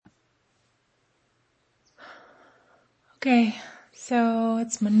Okay, so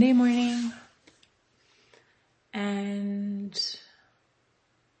it's Monday morning and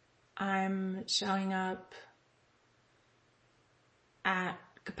I'm showing up at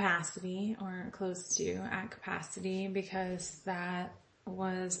capacity or close to at capacity because that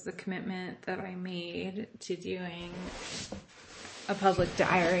was the commitment that I made to doing a public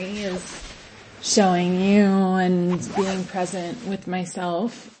diary, is showing you and being present with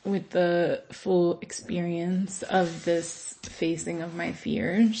myself with the full experience of this facing of my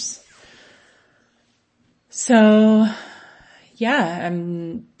fears. So yeah, I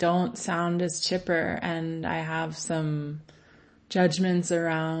don't sound as chipper and I have some judgments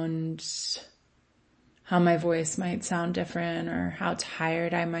around how my voice might sound different or how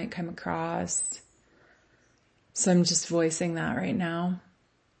tired I might come across. So I'm just voicing that right now.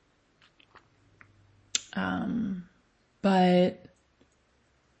 But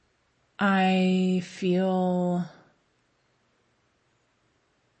I feel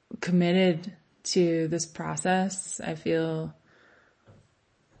committed to this process. I feel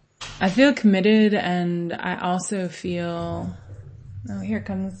committed, and I also feel, oh, here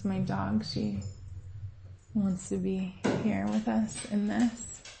comes my dog. She wants to be here with us in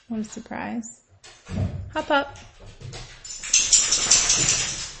this. What a surprise. Hop up.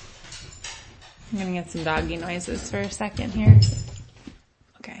 I'm gonna get some doggy noises for a second here.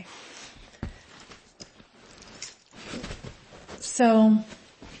 Okay. So,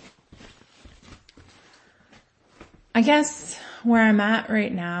 I guess where I'm at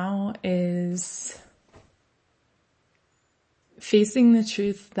right now is facing the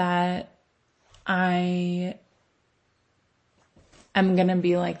truth that I am gonna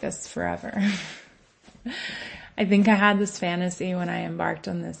be like this forever. I think I had this fantasy when I embarked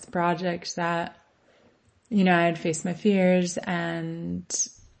on this project that, I'd face my fears and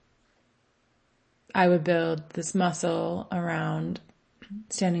I would build this muscle around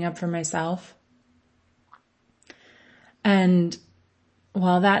standing up for myself. And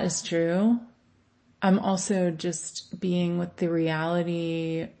while that is true, I'm also just being with the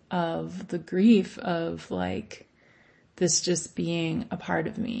reality of the grief of this just being a part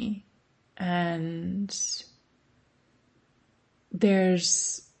of me. And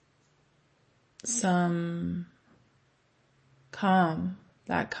there's some calm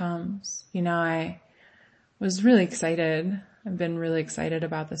that comes. I was really excited. I've been really excited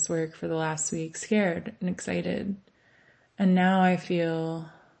about this work for the last week, scared and excited. And now I feel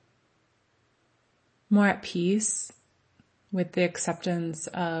more at peace with the acceptance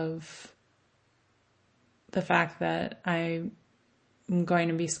of the fact that I'm going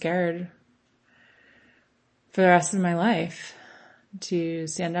to be scared for the rest of my life to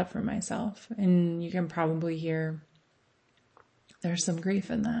stand up for myself. And you can probably hear there's some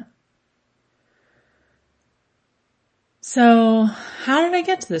grief in that. So how did I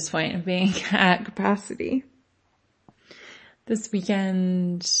get to this point of being at capacity? This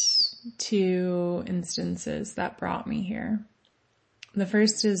weekend, 2 instances that brought me here. The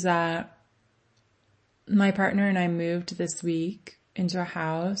first is that my partner and I moved this week into a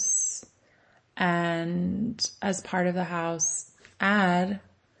house, and as part of the house ad,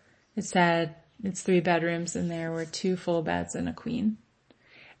 it said it's 3 bedrooms and there were 2 full beds and a queen.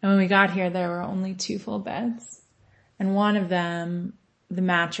 And when we got here, there were only 2 full beds. And one of them, the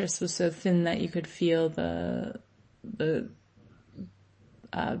mattress was so thin that you could feel the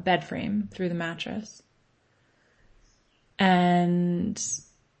bed frame through the mattress. And,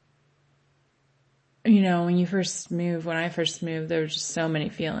 when I first moved, there were just so many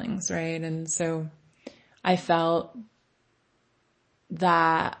feelings, right? And so I felt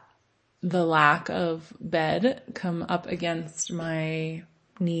that the lack of bed come up against my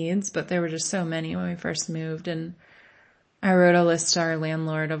needs, but there were just so many when we first moved. And I wrote a list to our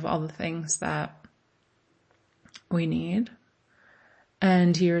landlord of all the things that we need.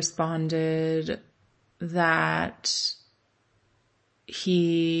 And he responded that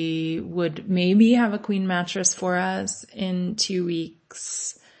he would maybe have a queen mattress for us in 2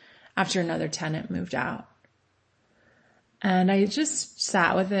 weeks after another tenant moved out. And I just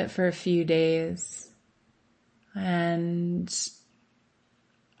sat with it for a few days, and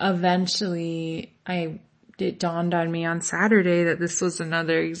eventually it dawned on me on Saturday that this was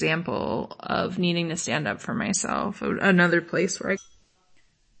another example of needing to stand up for myself, another place where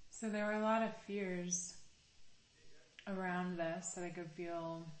So there were a lot of fears around this that I could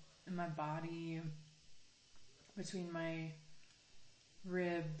feel in my body, between my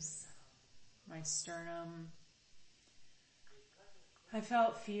ribs, my sternum. I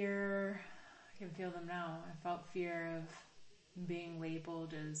felt fear. I can feel them now. I felt fear of being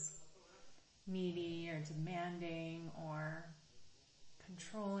labeled as needy or demanding or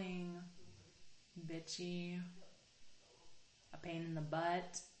controlling, bitchy, a pain in the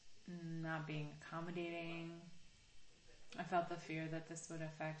butt, not being accommodating. I felt the fear that this would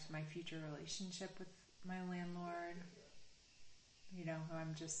affect my future relationship with my landlord, who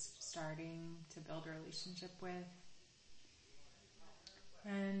I'm just starting to build a relationship with.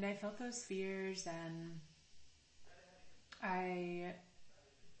 And I felt those fears, and I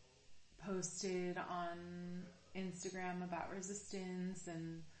posted on Instagram about resistance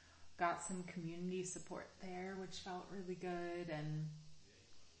and got some community support there, which felt really good. And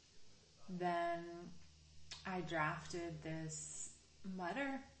then I drafted this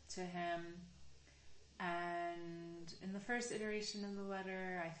letter to him, and in the first iteration of the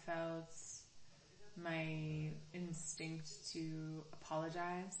letter, I felt my instinct to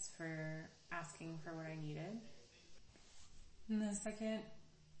apologize for asking for what I needed. In the second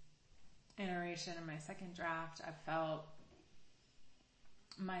iteration, in my second draft, I felt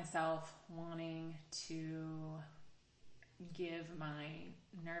myself wanting to give my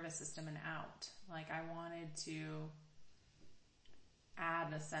nervous system an out. Like, I wanted to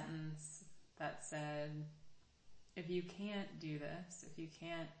add a sentence that said, if you can't do this, if you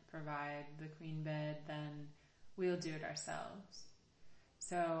can't provide the queen bed, then we'll do it ourselves.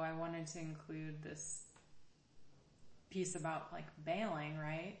 So I wanted to include this piece about like bailing,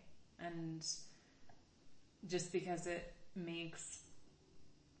 right? And just because it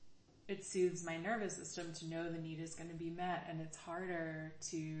soothes my nervous system to know the need is going to be met, and it's harder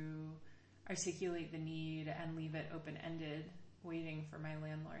to articulate the need and leave it open-ended, waiting for my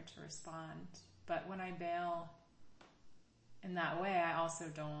landlord to respond. But when I bail in that way, I also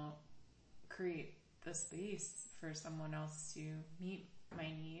don't create the space for someone else to meet my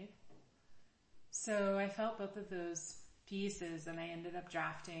need. So I felt both of those pieces, and I ended up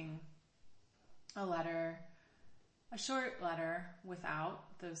drafting a letter, a short letter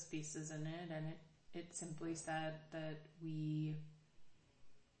without those pieces in it, and it simply said that we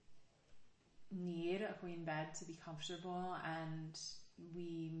need a queen bed to be comfortable, and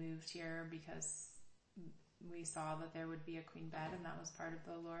we moved here because we saw that there would be a queen bed, and that was part of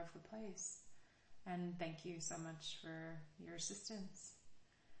the allure of the place. And thank you so much for your assistance.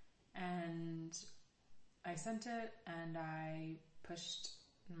 And I sent it, and I pushed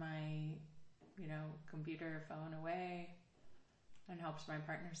my computer phone away and helped my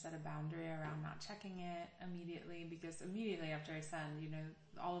partner set a boundary around not checking it immediately, because immediately after I send,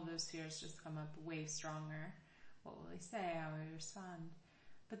 all of those fears just come up way stronger. What will he say? How will he respond?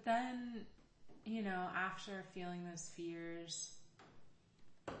 But then, after feeling those fears,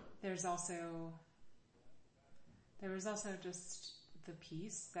 there was also just the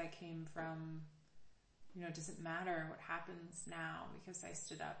peace that came from, it doesn't matter what happens now because I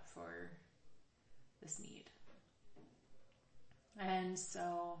stood up for this need. And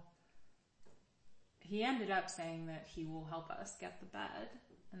so he ended up saying that he will help us get the bed.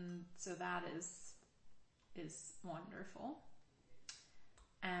 And so that is wonderful.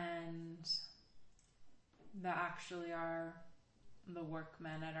 And that actually are the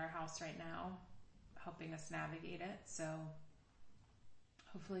workmen at our house right now helping us navigate it. So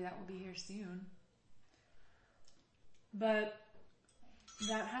hopefully that will be here soon. But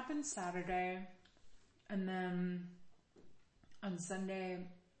that happened Saturday. And then on Sunday,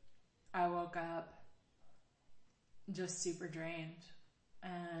 I woke up just super drained,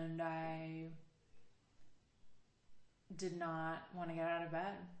 and I did not want to get out of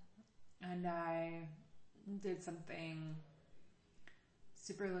bed. And I did something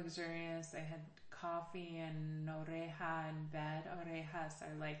super luxurious. I had coffee and oreja in bed. Orejas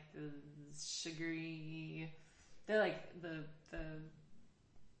are like the sugary, they're like the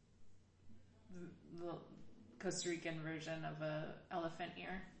Costa Rican version of a elephant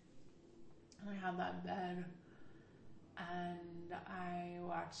ear. And I had that in bed, and I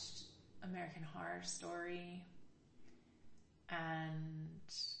watched American Horror Story and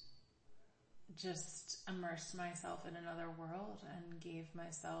just immersed myself in another world and gave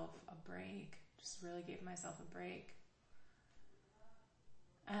myself a break. Just really gave myself a break.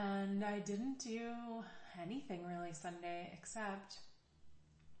 And I didn't do anything really Sunday, except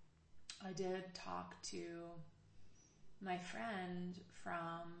I did talk to my friend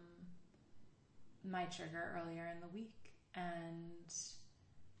from my trigger earlier in the week, and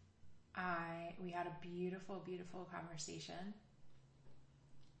we had a beautiful, beautiful conversation,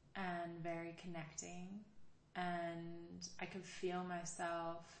 and very connecting, and I could feel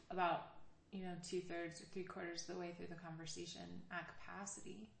myself about 2/3 or 3/4 of the way through the conversation at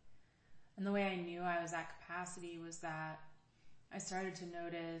capacity. And the way I knew I was at capacity was that I started to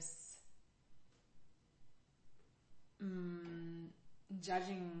notice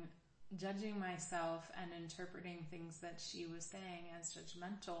judging myself and interpreting things that she was saying as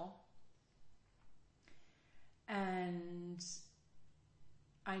judgmental. And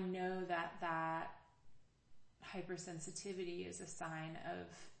I know that hypersensitivity is a sign of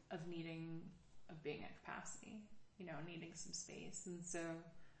being at capacity, needing some space. And so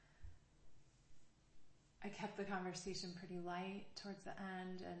I kept the conversation pretty light towards the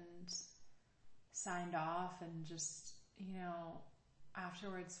end and signed off, and just,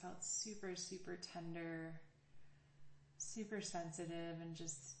 afterwards felt super, super tender, super sensitive, and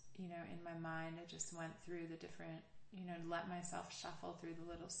just, in my mind, I just went through the different, let myself shuffle through the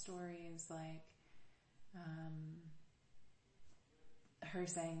little stories, like, her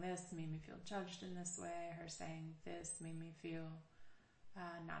saying this made me feel judged in this way. Her saying this made me feel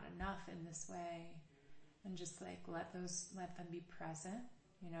not enough in this way. And just like, let them be present.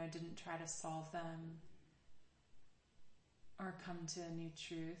 I didn't try to solve them or come to a new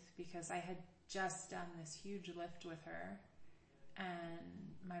truth, because I had just done this huge lift with her,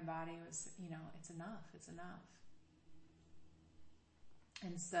 and my body was, it's enough.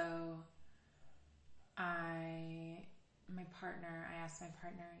 And so I asked my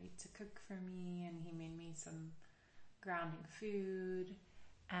partner to cook for me, and he made me some grounding food,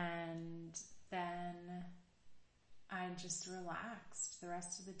 and then I just relaxed the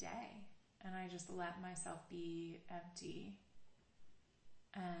rest of the day, and I just let myself be empty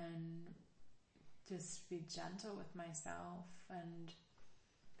and just be gentle with myself. And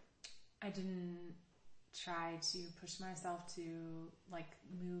I didn't try to push myself to like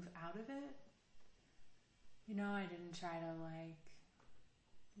move out of it. I didn't try to like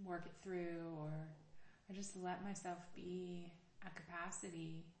work it through, or I just let myself be at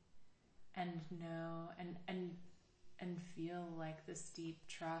capacity and know and feel like this deep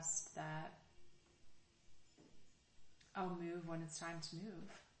trust that I'll move when it's time to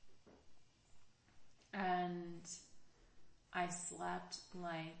move. And I slept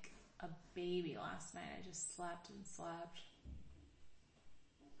like a baby last night. I just slept and slept.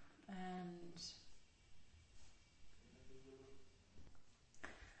 And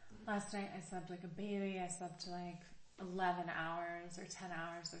last night I slept like a baby. I slept like 11 hours or 10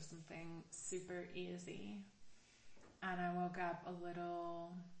 hours or something super easy. And I woke up a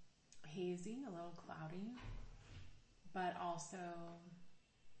little hazy, a little cloudy, but also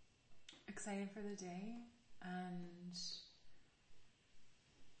excited for the day, and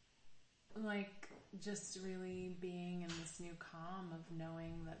like just really being in this new calm of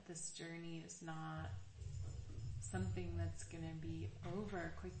knowing that this journey is not something that's going to be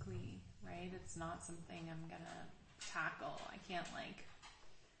over quickly, right? It's not something I'm going to tackle. I can't like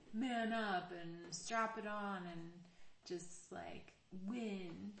man up and strap it on and just like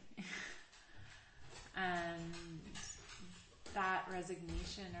win. And that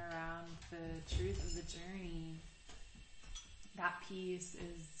resignation around the truth of the journey, that piece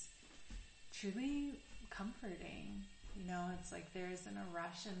is truly comforting. It's like there isn't a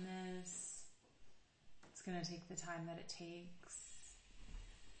rush in this. It's going to take the time that it takes.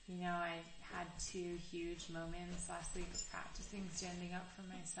 I had 2 huge moments last week of practicing standing up for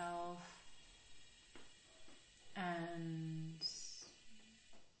myself, and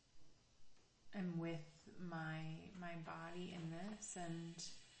I'm with my body in this, and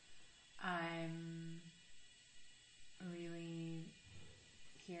I'm really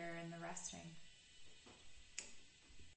here in the resting.